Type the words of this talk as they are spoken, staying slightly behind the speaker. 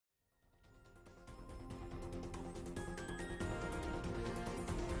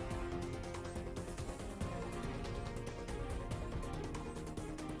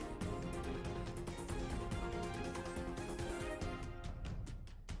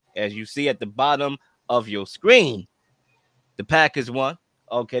As you see at the bottom of your screen, the Packers won.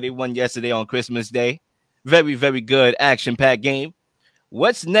 Okay, they won yesterday on Christmas Day. Very, very good action-packed game.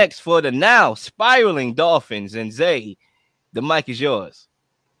 What's next for the now spiraling Dolphins? And Zay, the mic is yours.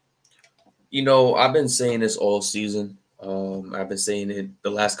 I've been saying this all season. I've been saying it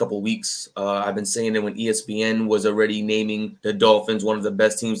the last couple of weeks. I've been saying it when ESPN was already naming the Dolphins one of the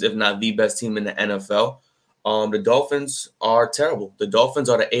best teams, if not the best team in the NFL. The Dolphins are terrible. The Dolphins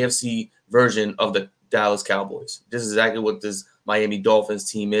are the AFC version of the Dallas Cowboys. This is exactly what this Miami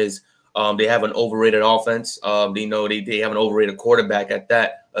Dolphins team is. They have an overrated offense. They have an overrated quarterback at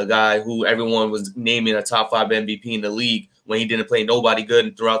that. A guy who everyone was naming a top 5 MVP in the league when he didn't play nobody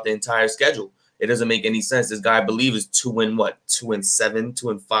good throughout the entire schedule. It doesn't make any sense. This guy, I believe, is 2-7,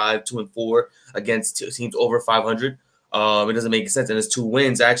 2-5, 2-4 against teams over 500. It doesn't make sense. And his 2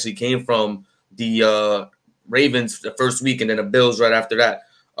 wins actually came from the Ravens the first week and then the Bills right after that.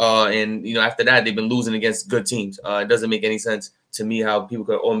 After that, they've been losing against good teams. It doesn't make any sense to me how people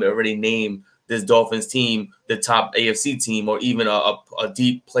could already name this Dolphins team the top AFC team or even a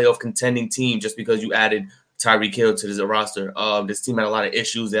deep playoff contending team just because you added Tyreek Hill to this roster. This team had a lot of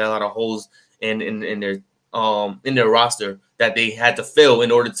issues. They had a lot of holes in their roster that they had to fill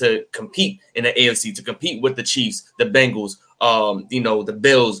in order to compete in the AFC, to compete with the Chiefs, the Bengals, the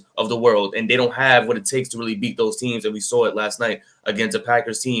Bills of the world. And they don't have what it takes to really beat those teams. And we saw it last night against a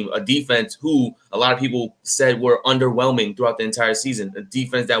Packers team, a defense who a lot of people said were underwhelming throughout the entire season, a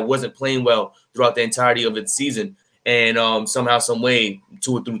defense that wasn't playing well throughout the entirety of its season. And somehow, some way,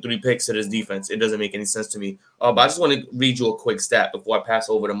 2 or 3 picks to this defense. It doesn't make any sense to me. But I just want to read you a quick stat before I pass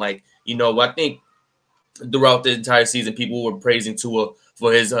over to Mike. I think throughout the entire season, people were praising Tua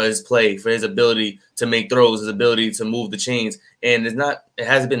for his play, for his ability to make throws, his ability to move the chains. And it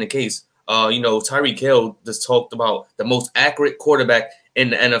hasn't been the case. Tyreek Hill just talked about the most accurate quarterback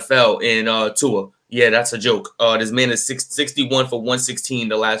in the NFL in Tua. Yeah, that's a joke. This man is 61 for 116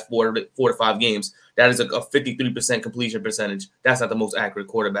 the last 4 to 5 games. That is a 53% completion percentage. That's not the most accurate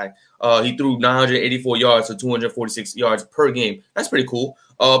quarterback. He threw 984 yards to 246 yards per game. That's pretty cool.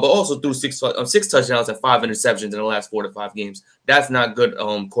 But also threw 6 touchdowns and 5 interceptions in the last 4 to 5 games. That's not good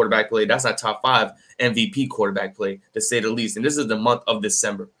quarterback play. That's not top 5 MVP quarterback play, to say the least. And this is the month of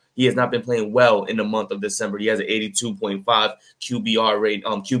December. He has not been playing well in the month of December. He has an 82.5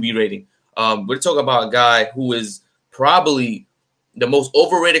 QB rating. We're talking about a guy who is probably the most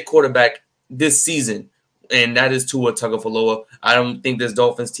overrated quarterback this season, and that is Tua Tagovailoa. I don't think this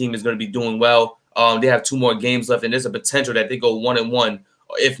Dolphins team is going to be doing well. They have 2 more games left, and there's a potential that they go 1-1,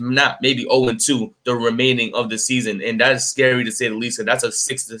 if not maybe 0-2 the remaining of the season, and that is scary to say the least. That's a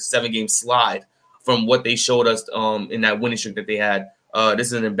 6 to 7 game slide from what they showed us in that winning streak that they had. This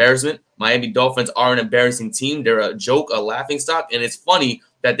is an embarrassment. Miami Dolphins are an embarrassing team. They're a joke, a laughingstock, and it's funny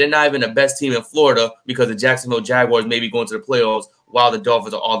that they're not even the best team in Florida because the Jacksonville Jaguars may be going to the playoffs while the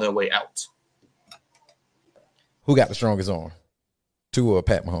Dolphins are on their way out. Who got the strongest arm? Tua or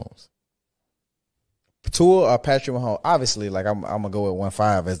Pat Mahomes? Tua or Patrick Mahomes? Obviously, I'm gonna go with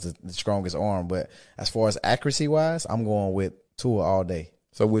 1.5 as the strongest arm, but as far as accuracy wise, I'm going with Tua all day.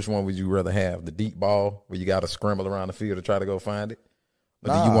 So which one would you rather have? The deep ball where you got to scramble around the field to try to go find it?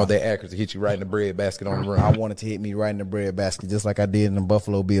 Or do you want that accuracy to hit you right in the bread basket on the run? I want it to hit me right in the bread basket, just like I did in the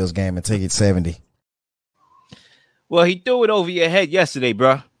Buffalo Bills game, and take it 70. Well, he threw it over your head yesterday,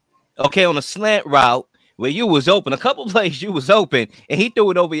 bro. Okay, on a slant route where you was open, a couple plays you was open, and he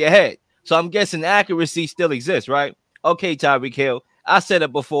threw it over your head. So I'm guessing accuracy still exists, right? Okay, Tyreek Hill. I said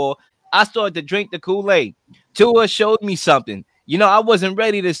it before. I started to drink the Kool-Aid. Tua showed me something. I wasn't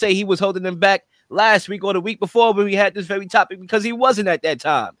ready to say he was holding them back last week or the week before when we had this very topic because he wasn't at that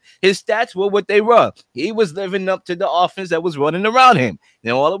time. His stats were what they were. He was living up to the offense that was running around him.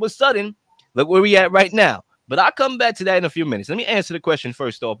 Then all of a sudden, look where we at right now. But I'll come back to that in a few minutes. Let me answer the question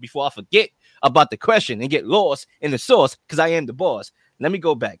first off before I forget about the question and get lost in the sauce because I am the boss. Let me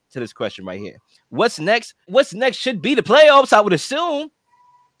go back to this question right here. What's next? What's next should be the playoffs, I would assume.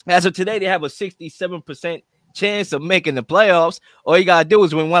 As of today, they have a 67% chance of making the playoffs. All you got to do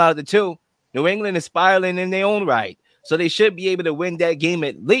is win 1 out of the 2. New England is spiraling in their own right. So they should be able to win that game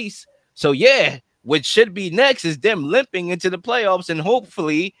at least. So, yeah, what should be next is them limping into the playoffs and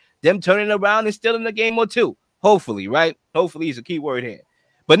hopefully them turning around and stealing a game or 2. Hopefully, right? Hopefully is a key word here.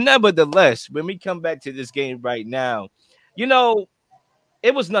 But nevertheless, when we come back to this game right now,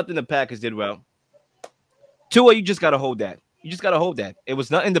 it was nothing the Packers did well. Tua, you just got to hold that. You just got to hold that. It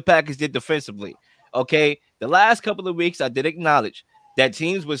was nothing the Packers did defensively. Okay? The last couple of weeks, I did acknowledge that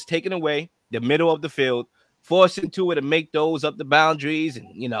teams was taking away the middle of the field, forcing Tua to make those up the boundaries.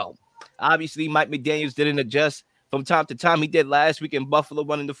 And, obviously Mike McDaniels didn't adjust from time to time. He did last week in Buffalo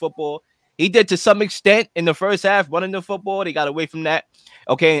running the football. He did to some extent in the first half running the football. They got away from that.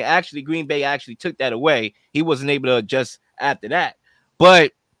 Okay, actually, Green Bay actually took that away. He wasn't able to adjust after that.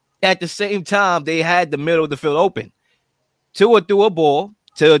 But at the same time, they had the middle of the field open. Tua threw a ball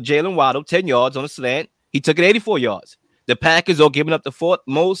to Jalen Waddle, 10 yards on a slant. He took it 84 yards. The Packers are giving up the fourth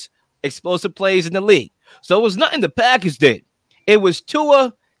most explosive plays in the league. So it was nothing the Packers did. It was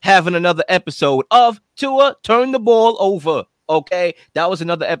Tua having another episode of Tua turn the ball over. Okay, that was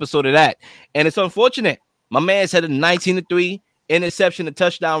another episode of that. And it's unfortunate. My man's had a 19-3 interception to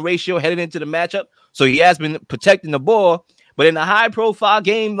touchdown ratio headed into the matchup. So he has been protecting the ball. But in a high-profile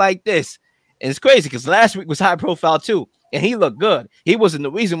game like this, and it's crazy because last week was high-profile too, and he looked good. He wasn't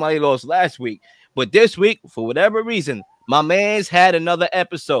the reason why they lost last week. But this week, for whatever reason, my man's had another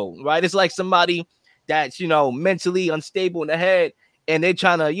episode, right? It's like somebody that's, mentally unstable in the head, and they're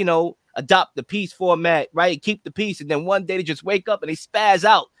trying to, adopt the peace format, right? Keep the peace, and then one day they just wake up and they spaz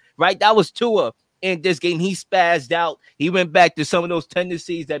out, right? That was Tua in this game. He spazzed out. He went back to some of those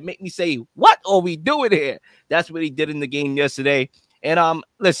tendencies that make me say, what are we doing here? That's what he did in the game yesterday. And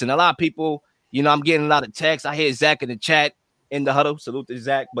listen, a lot of people, I'm getting a lot of texts. I hear Zach in the chat in the huddle. Salute to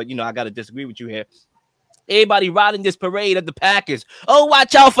Zach, but I got to disagree with you here. Everybody riding this parade of the Packers. Oh,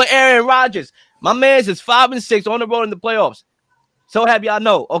 watch out for Aaron Rodgers. My man's is 5-6 on the road in the playoffs. So have y'all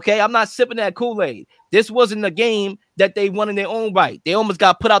know, okay? I'm not sipping that Kool-Aid. This wasn't a game that they won in their own right. They almost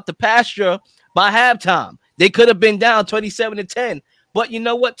got put out the pasture by halftime. They could have been down 27-10. But you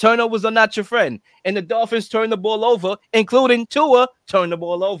know what? Turnovers are not your friend. And the Dolphins turned the ball over, including Tua turned the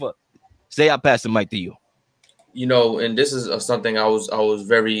ball over. Say I pass the mic to you. And this is something I was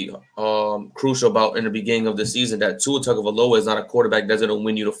very crucial about in the beginning of the season, that Tua Tagovailoa is not a quarterback that's going to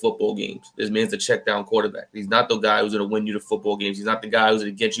win you the football games. This man's a check down quarterback. He's not the guy who's going to win you the football games. He's not the guy who's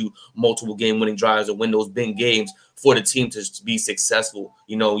going to get you multiple game-winning drives or win those big games for the team to be successful.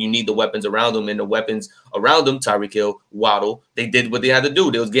 You need the weapons around him, and the weapons around him, Tyreek Hill, Waddle, they did what they had to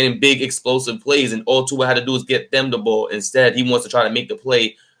do. They was getting big, explosive plays, and all Tua had to do is get them the ball. Instead, he wants to try to make the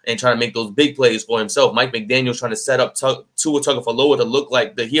play and trying to make those big plays for himself. Mike McDaniel's trying to set up Tua Tagovailoa to look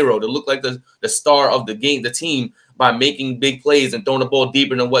like the hero, to look like the star of the game, the team, by making big plays and throwing the ball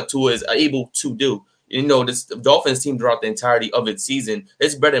deeper than what Tua is able to do. This Dolphins team throughout the entirety of its season,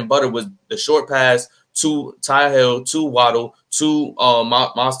 its bread and butter was the short pass to Ty Hill, to Waddle, to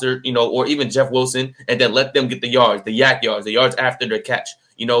Monster, or even Jeff Wilson, and then let them get the yards, the yak yards, the yards after their catch.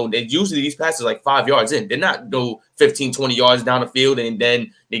 They usually these passes like 5 yards in. They're not go 15, 20 yards down the field and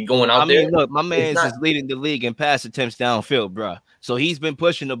then they're going out there. Look, my man's is leading the league in pass attempts downfield, bro. So he's been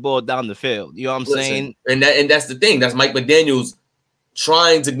pushing the ball down the field. You know what I'm saying? And that's the thing. That's Mike McDaniel's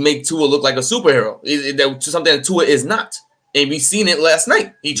trying to make Tua look like a superhero. It's something that Tua is not. And we seen it last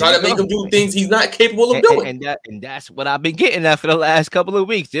night. He tried to make him do things he's not capable of doing. And that's what I've been getting at for the last couple of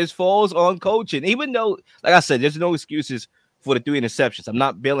weeks. This falls on coaching. Even though, like I said, there's no excuses for the 3 interceptions. I'm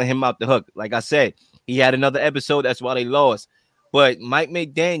not bailing him out the hook. Like I said, he had another episode. That's why they lost. But Mike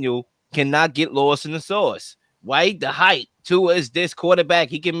McDaniel cannot get lost in the sauce, right? The height. Tua is this quarterback.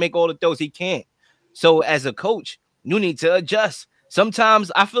 He can make all the throws. He can't. So as a coach, you need to adjust.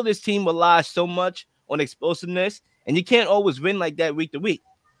 Sometimes I feel this team relies so much on explosiveness, and you can't always win like that week to week.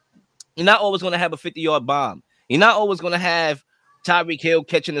 You're not always going to have a 50-yard bomb. You're not always going to have Tyreek Hill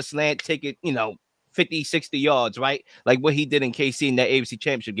catching a slant, take it, 50, 60 yards, right? Like what he did in KC in that AFC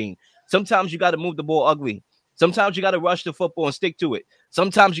Championship game. Sometimes you got to move the ball ugly. Sometimes you got to rush the football and stick to it.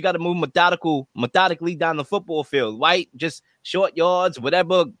 Sometimes you got to move methodically down the football field, right? Just short yards,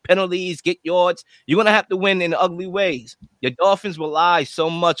 whatever, penalties, get yards. You're going to have to win in ugly ways. Your Dolphins rely so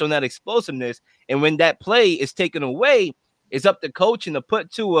much on that explosiveness, and when that play is taken away, it's up to coaching to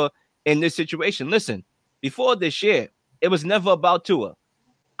put Tua in this situation. Listen, before this year, it was never about Tua.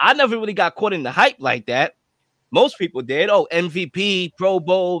 I never really got caught in the hype like that. Most people did. Oh, MVP, Pro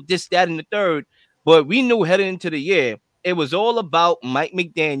Bowl, this, that, and the third. But we knew heading into the year, it was all about Mike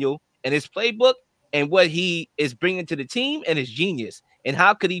McDaniel and his playbook and what he is bringing to the team and his genius. And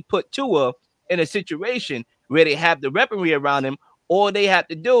how could he put Tua in a situation where they have the weaponry around him? All they have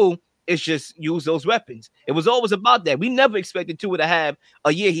to do is just use those weapons. It was always about that. We never expected Tua to have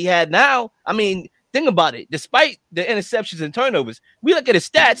a year he had now. I mean, think about it. Despite the interceptions and turnovers, we look at his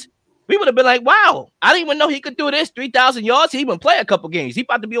stats, we would have been like, wow, I didn't even know he could do this. 3,000 yards. He even play a couple games. He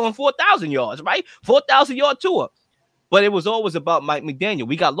about to be on 4,000 yards, right? 4,000-yard tour. But it was always about Mike McDaniel.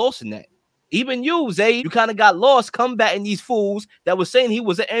 We got lost in that. Even you, Zay, you kind of got lost combating these fools that were saying he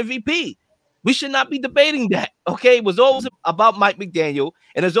was an MVP. We should not be debating that, okay? It was always about Mike McDaniel,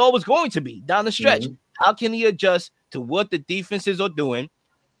 and it's always going to be down the stretch. Mm-hmm. How can he adjust to what the defenses are doing,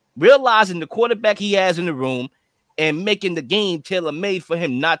 realizing the quarterback he has in the room, and making the game tailor-made for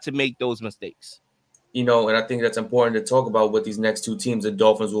him not to make those mistakes. And I think that's important to talk about what these next two teams the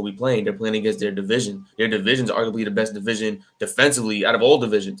Dolphins will be playing. They're playing against their division. Their division is arguably the best division defensively out of all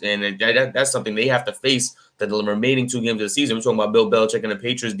divisions. And that's something they have to face the remaining 2 games of the season. We're talking about Bill Belichick and the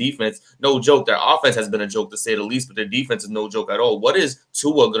Patriots defense. No joke. Their offense has been a joke to say the least, but their defense is no joke at all. What is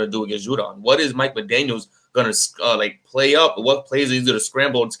Tua going to do against Judon? What is Mike McDaniels going to play up? What plays are he going to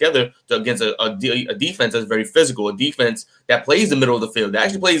scramble together against a defense that's very physical, a defense that plays the middle of the field, that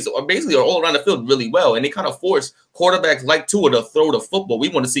actually plays basically all around the field really well, and they kind of force quarterbacks like Tua to throw the football. We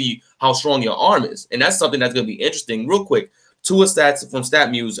want to see how strong your arm is, and that's something that's going to be interesting. Real quick, Tua stats from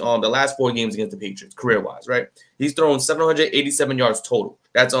StatMuse on the last 4 games against the Patriots, career-wise, right? He's thrown 787 yards total.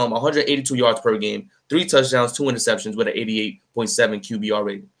 That's 182 yards per game, 3 touchdowns, 2 interceptions with an 88.7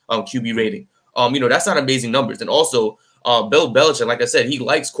 QB rating. That's not amazing numbers. And also, Bill Belichick, like I said, he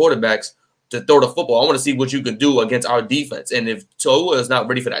likes quarterbacks to throw the football. I want to see what you could do against our defense. And if Tua is not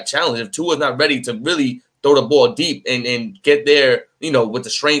ready for that challenge, if Tua is not ready to really throw the ball deep and get there, with the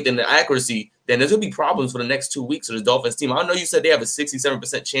strength and the accuracy, then there's going to be problems for the next 2 weeks of the Dolphins team. I know you said they have a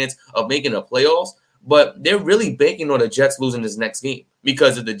 67% chance of making the playoffs, but they're really banking on the Jets losing this next game.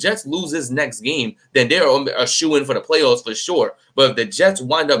 Because if the Jets lose this next game, then they're a shoo-in for the playoffs for sure. But if the Jets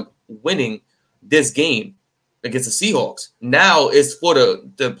wind up winning this game against the Seahawks, now it's for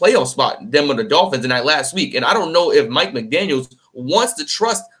the playoff spot, them or the Dolphins in that last week. And I don't know if Mike McDaniels wants to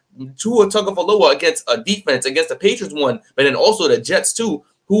trust Tua Tagovailoa against a defense, against the Patriots one, but then also the Jets too,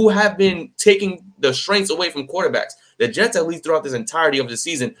 who have been taking the strengths away from quarterbacks. The Jets, at least throughout this entirety of the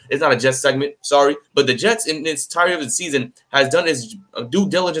season, it's not a Jets segment, sorry, but the Jets in its entirety of the season has done its due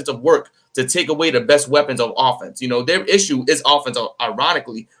diligence of work to take away the best weapons of offense. Their issue is offense,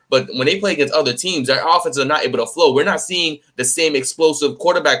 ironically, but when they play against other teams, their offenses are not able to flow. We're not seeing the same explosive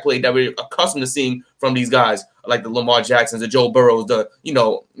quarterback play that we're accustomed to seeing from these guys, like the Lamar Jacksons, the Joe Burrows, we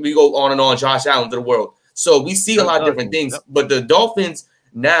go on and on, Josh Allen to the world. So we see a lot of different things, but the Dolphins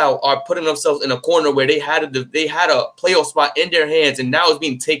now are putting themselves in a corner where they had a playoff spot in their hands, and now it's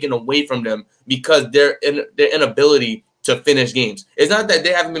being taken away from them because their inability to finish games. It's not that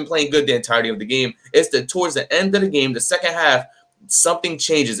they haven't been playing good the entirety of the game. It's that towards the end of the game, the second half, something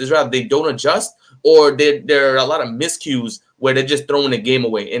changes. It's rather they don't adjust, or there are a lot of miscues where they're just throwing the game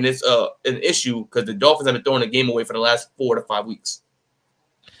away. And it's an issue because the Dolphins have been throwing the game away for the last 4 to 5 weeks.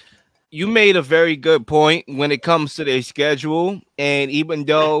 You made a very good point when it comes to their schedule. And even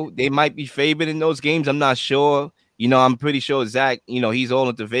though they might be favored in those games, I'm not sure. I'm pretty sure Zach, he's all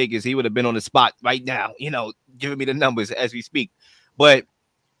into Vegas. He would have been on the spot right now, giving me the numbers as we speak. But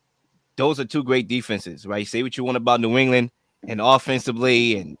those are 2 great defenses, right? Say what you want about New England and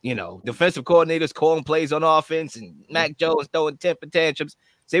offensively, and, defensive coordinators calling plays on offense, and Mac Jones throwing temper tantrums.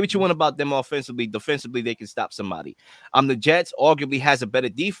 Say what you want about them offensively. Defensively, they can stop somebody. The Jets arguably has a better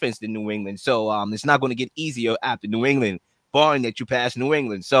defense than New England. So it's not going to get easier after New England, barring that you pass New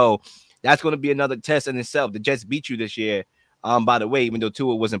England. So that's going to be another test in itself. The Jets beat you this year, by the way, even though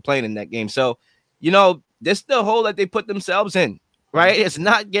Tua wasn't playing in that game. So, this is the hole that they put themselves in, right? It's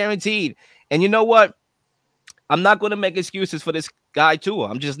not guaranteed. And you know what? I'm not going to make excuses for this guy, Tua.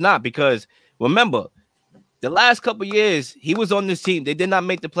 I'm just not, because remember, the last couple of years, he was on this team. They did not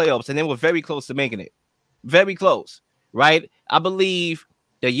make the playoffs, and they were very close to making it. Very close, right? I believe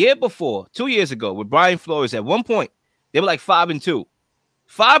the year before, 2 years ago, with Brian Flores, at one point, they were like 5-2.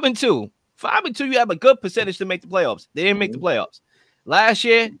 5-2. 5-2, you have a good percentage to make the playoffs. They didn't make the playoffs. Last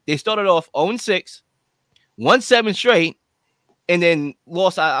year, they started off 0-6, won 7 straight, and then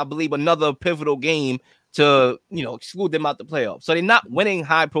lost, I believe, another pivotal game to, exclude them out the playoffs. So they're not winning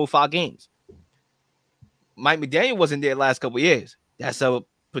high-profile games. Mike McDaniel wasn't there last couple of years. That's a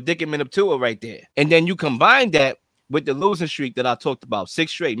predicament of Tua right there. And then you combine that with the losing streak that I talked about,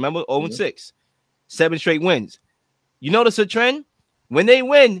 6 straight. Remember, 0-6, 7 straight wins. You notice a trend? When they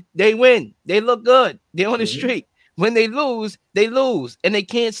win, they win. They look good. They're on the streak. When they lose, and they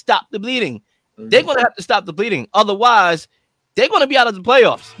can't stop the bleeding. They're going to have to stop the bleeding. Otherwise, they're going to be out of the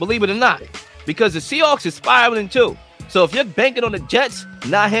playoffs, believe it or not, because the Seahawks is spiraling too. So if you're banking on the Jets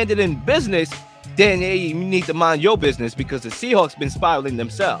not handling business, then you need to mind your business, because the Seahawks been spiraling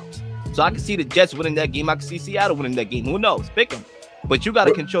themselves. So I can see the Jets winning that game. I can see Seattle winning that game. Who knows? Pick them. But you got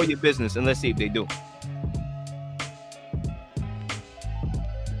to control your business, and let's see if they do.